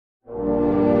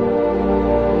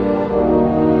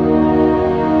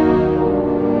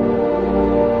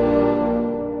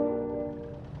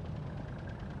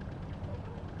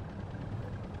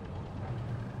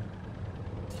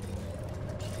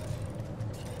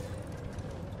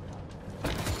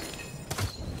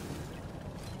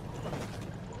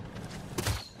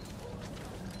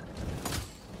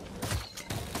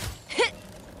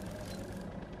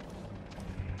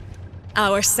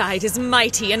Our side is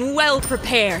mighty and well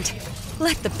prepared.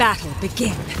 Let the battle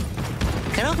begin.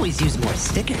 Could always use more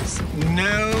stickers.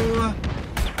 No.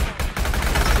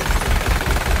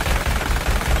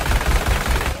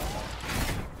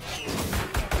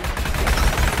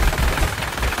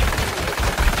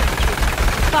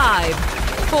 Five,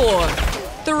 4,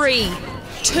 3,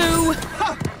 2,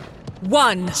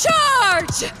 1.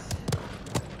 Charge!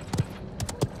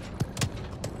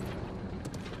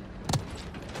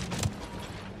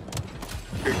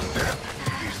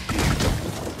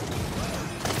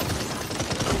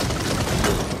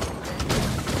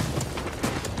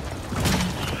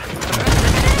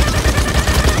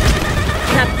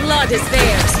 That blood is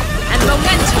theirs, and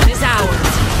momentum is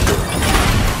ours.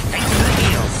 Thanks for the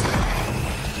heals.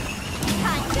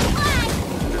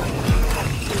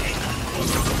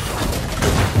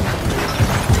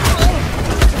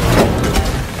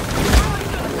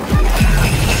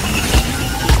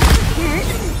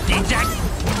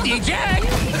 Eject!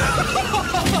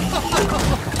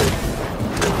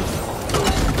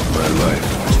 My life.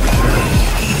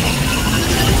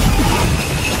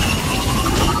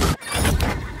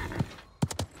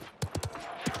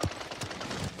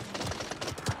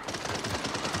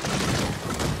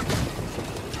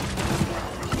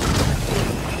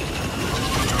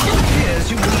 Here's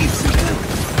your leaves.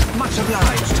 Much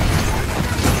obliged.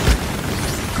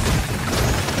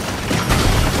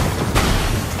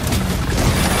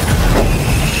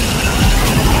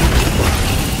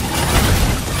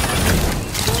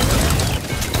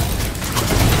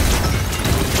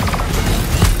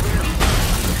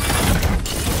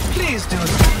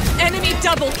 Enemy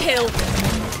double kill!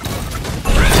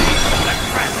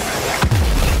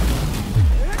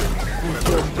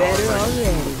 You're better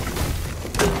already.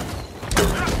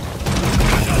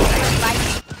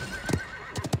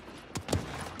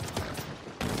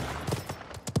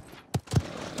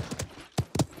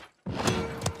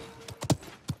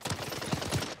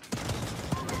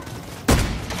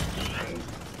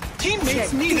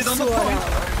 Teammates needed on the point.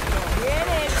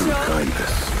 True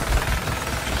kindness.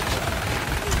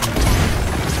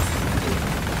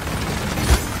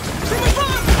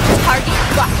 Target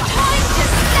locked. Time to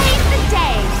save the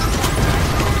day.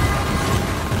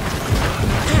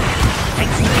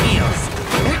 Thanks for the heals.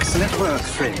 Excellent work,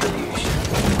 friend.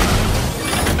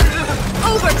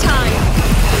 Overtime!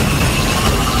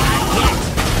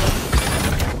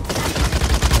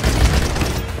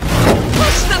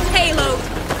 Push the payload!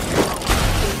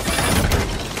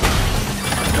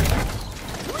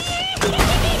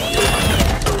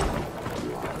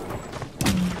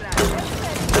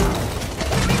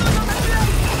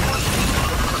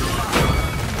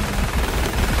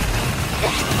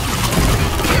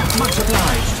 Much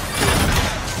obliged.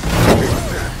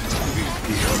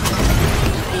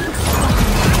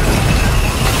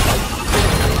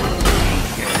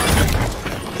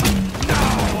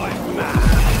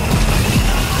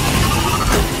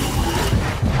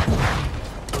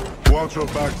 Watch your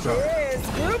backside. Yes,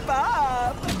 group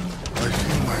up. I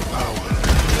see my power.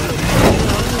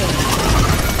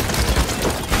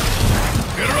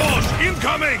 Hirez,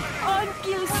 incoming!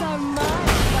 Unkills are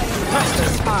mine. Faster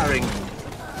sparring.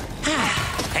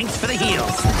 Thanks for the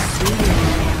heals.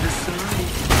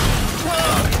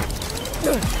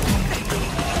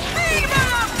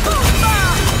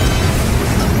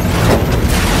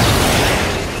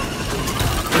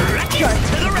 Ruckus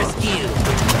to the rescue.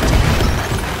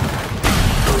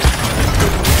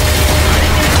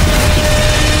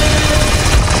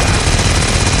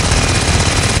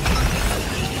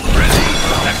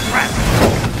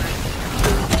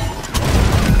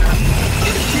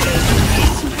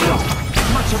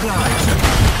 Much obliged.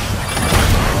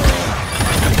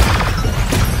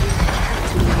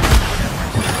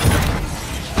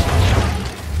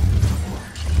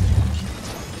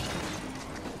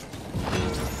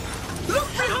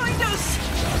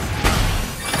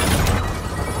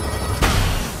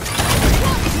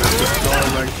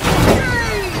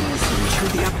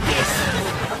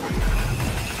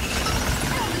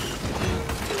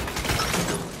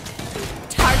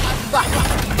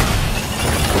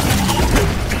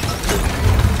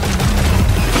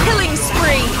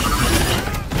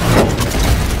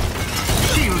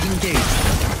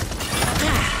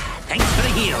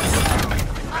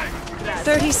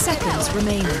 30 seconds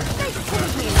remaining.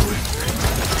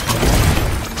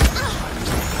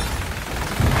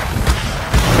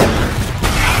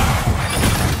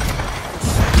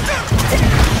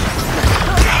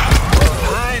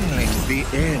 Finally, the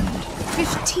end.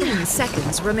 15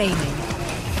 seconds remaining.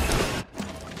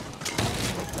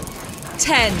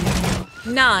 10,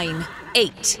 9,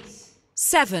 8,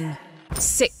 7,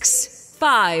 6,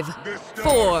 5,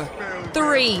 4,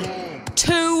 3,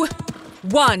 2,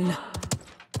 1.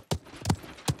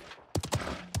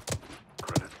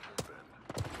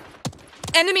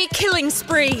 Enemy killing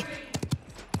spree!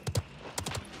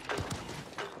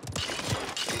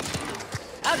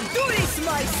 I'll do this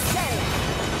myself!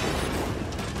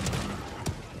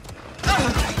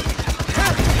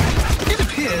 It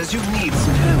appears you need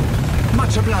some help.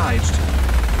 Much obliged.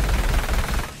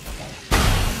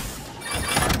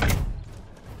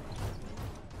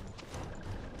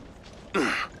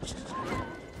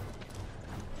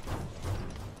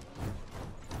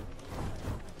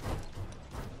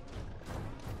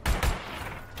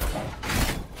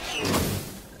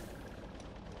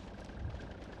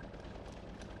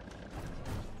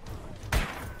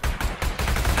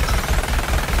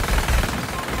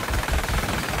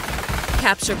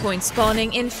 Capture point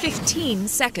spawning in 15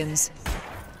 seconds.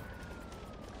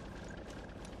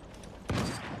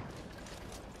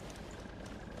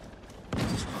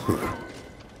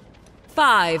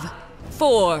 Five,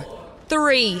 4,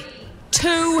 3,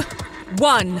 2,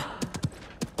 1.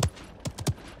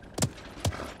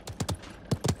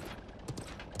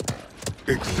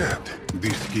 Accept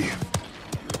this gift.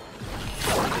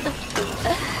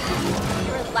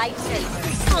 Your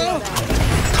lifesaver.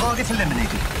 Target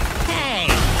eliminated. Hey,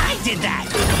 I did that.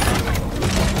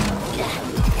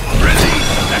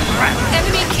 Release the trap!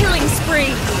 Enemy killing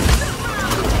spree!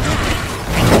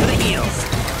 Thanks for the heals.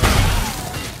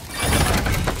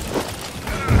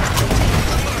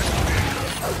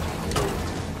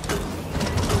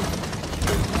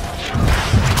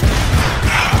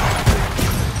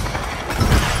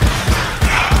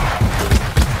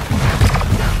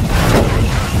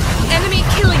 Enemy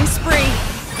killing spree!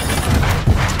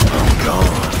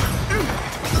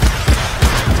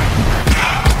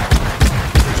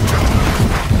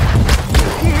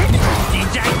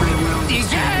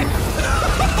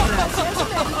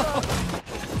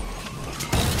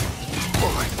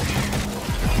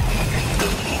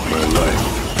 My life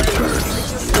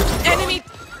returns. Enemy...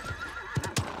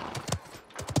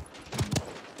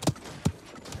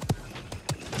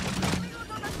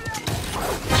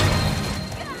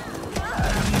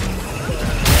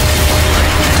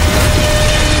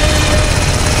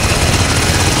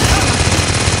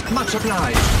 Much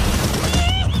obliged.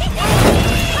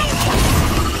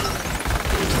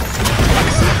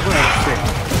 Excellent work, friend.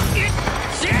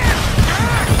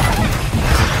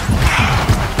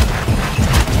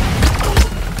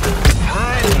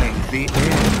 Finally, the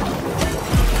end.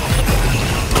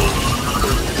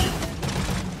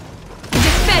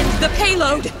 Defend the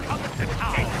payload!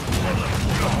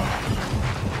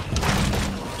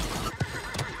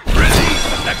 Release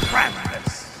the trap!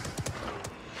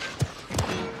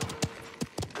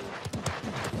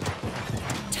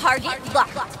 Target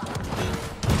locked.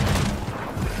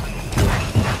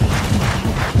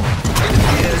 It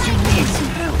appears you need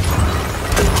some help.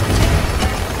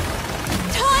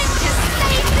 Time to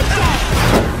save the day.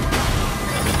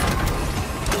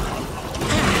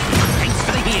 Thanks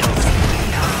for the heals.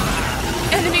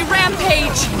 Enemy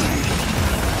rampage!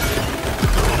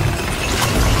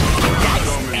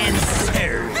 And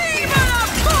serve.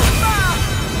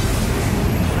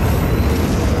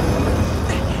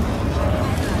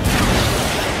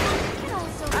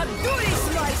 I'll do this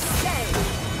myself!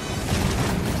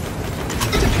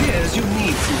 It appears you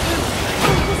need some help.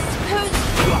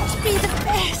 Supposed to be the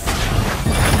best.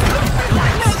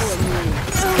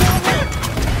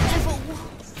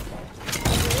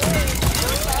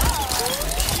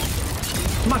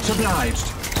 Much obliged.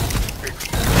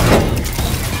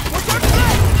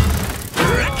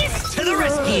 Ruckus to the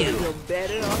rescue. Feel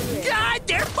better already. God,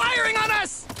 they're firing on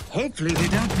us. Hopefully they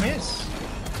don't miss.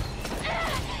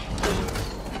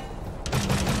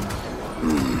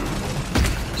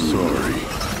 Sorry.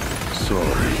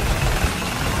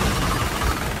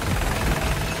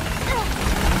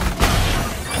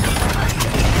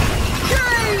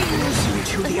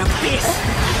 Into the abyss.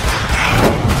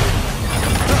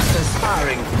 Thrusters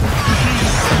firing.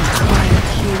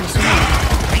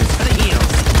 Thanks for the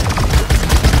heals.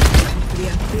 The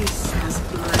abyss has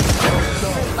blood.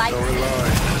 Your lifesaver.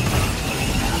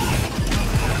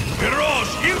 Hirez,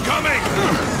 incoming!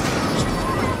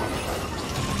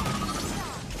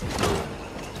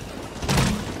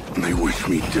 They wish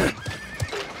me dead.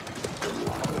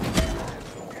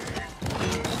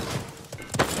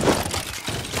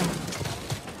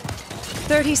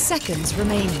 Thirty seconds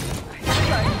remaining.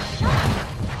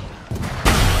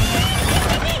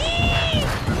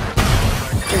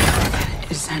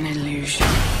 It's an illusion.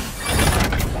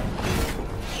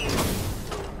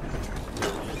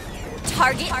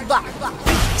 Target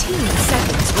locked. 15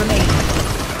 seconds remaining.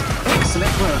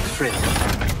 Excellent work, friend.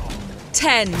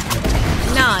 10,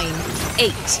 9,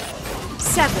 8,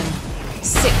 7,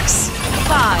 6,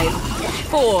 5,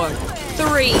 4,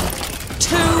 3,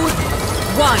 2,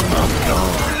 1.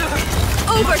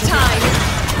 Overtime!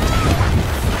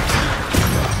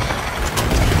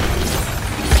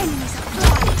 Enemies are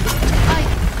flying.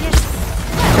 Yes.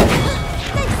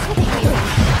 Thanks for the heal.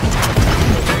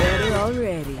 Ready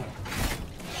already.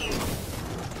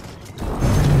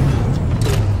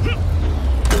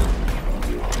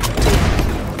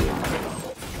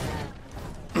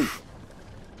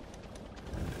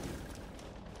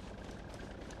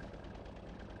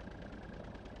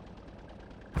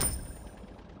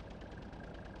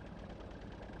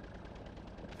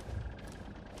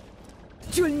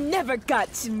 You never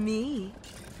got to me.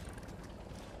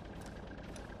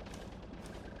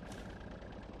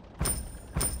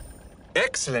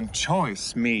 Excellent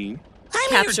choice, me. I'm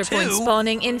Capture here point too.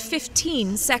 spawning in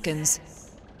 15 seconds.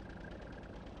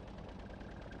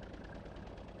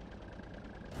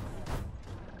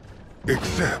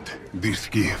 Accept this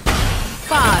gift.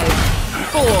 5,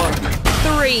 4,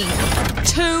 3,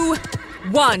 2,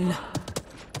 1.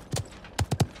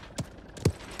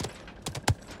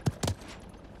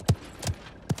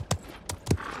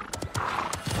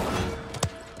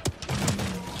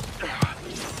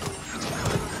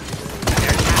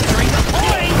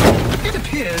 It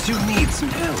appears you need some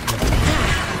help.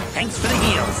 Thanks for the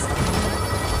heals.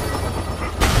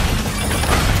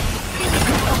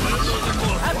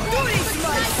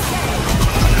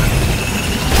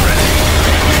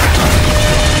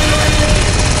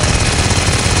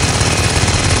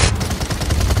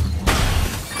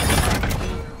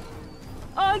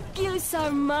 All kills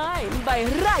are mine by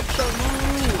right of rule.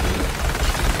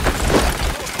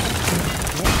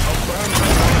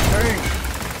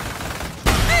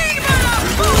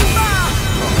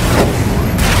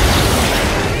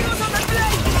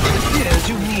 It appears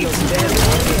you need some help.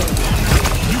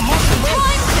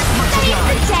 Time to save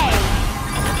the day.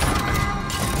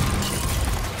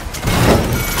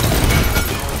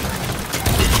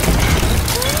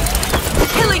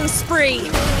 Killing spree!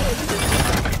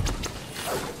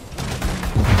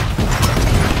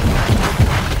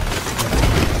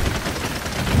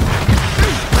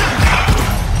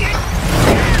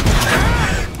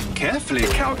 Carefully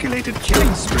calculated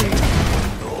killing spree.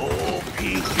 Oh,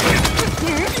 peek.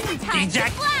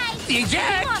 Eject!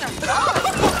 Eject!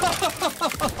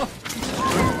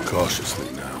 Cautiously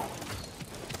now.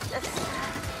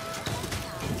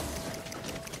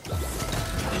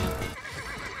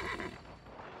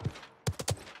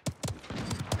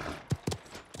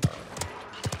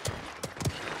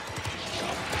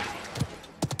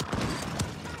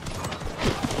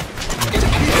 It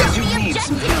appears you need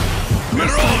some help.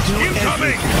 Minerals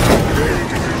incoming!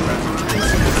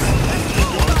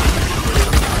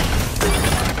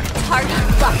 Target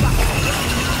locked.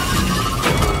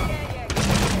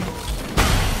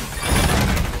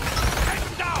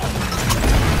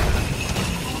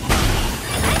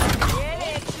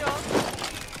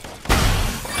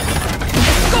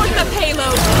 Escort the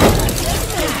payload!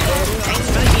 Thanks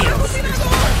for the heals.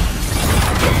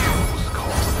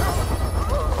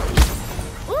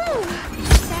 Ooh,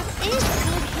 that is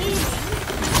good healing.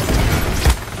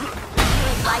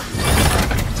 Good life.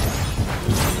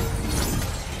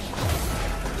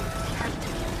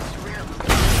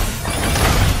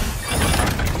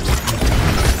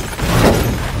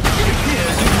 It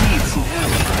appears you need some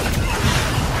help.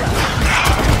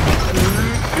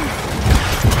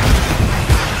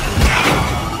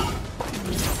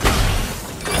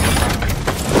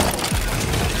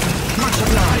 Much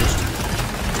obliged.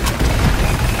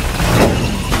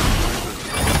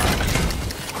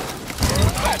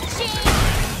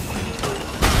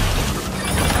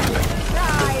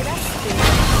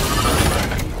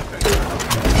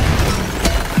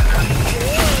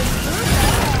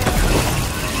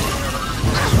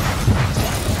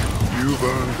 You've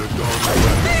earned the dog's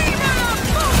weapon.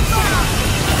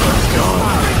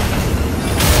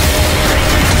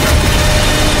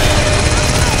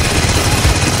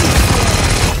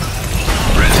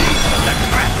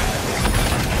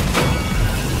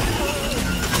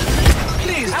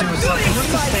 Please do something with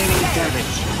sustaining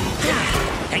damage.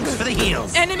 Thanks for the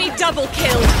heals. Enemy double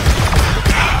kill!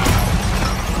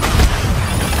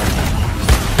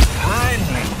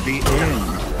 Finally, the end.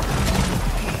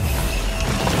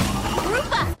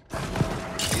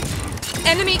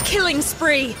 Enemy killing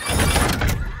spree!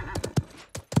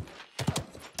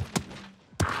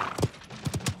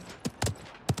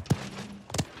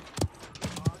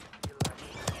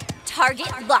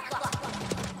 Target locked.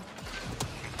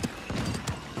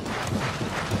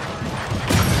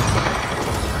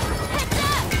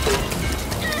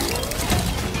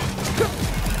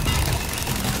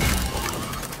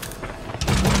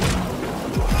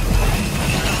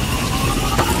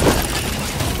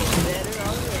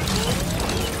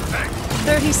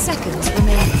 30 seconds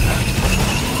remaining.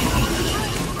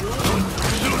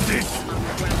 Lose it!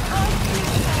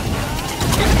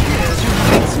 Here's your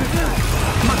needs now.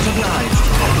 Much obliged.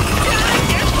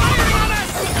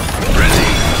 Ready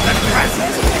and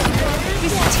present!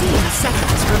 15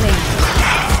 seconds remaining.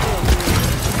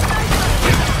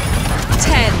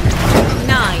 10,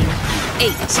 9,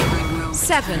 8,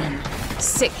 7,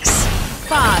 6,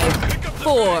 5,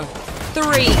 4,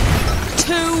 3,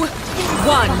 2,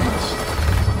 1.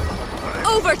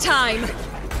 Overtime! Good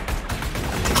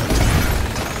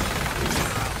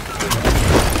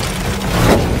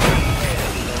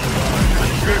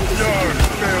job,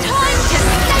 Phil. Time to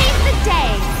save the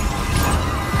day!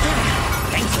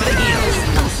 Thanks for the heals.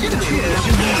 It appears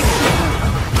you need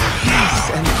peace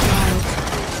and quiet.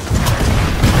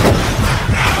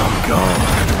 I'm gone.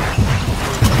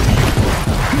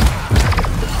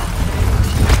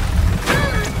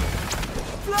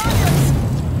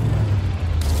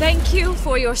 Thank you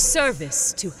for your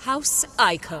service to House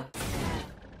ℙ𝕒𝕒𝕚.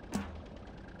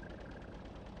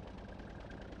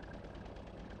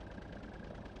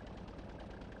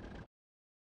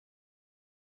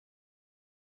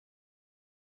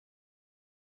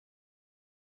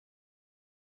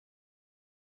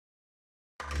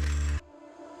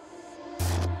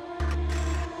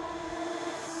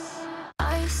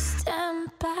 I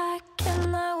stand back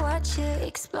and I watch you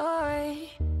explore.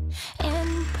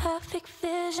 In perfect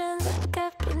visions, like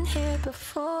I've been here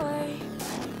before.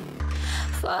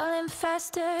 Falling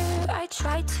faster, I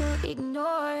try to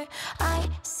ignore. I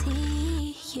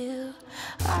see you,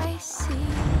 I see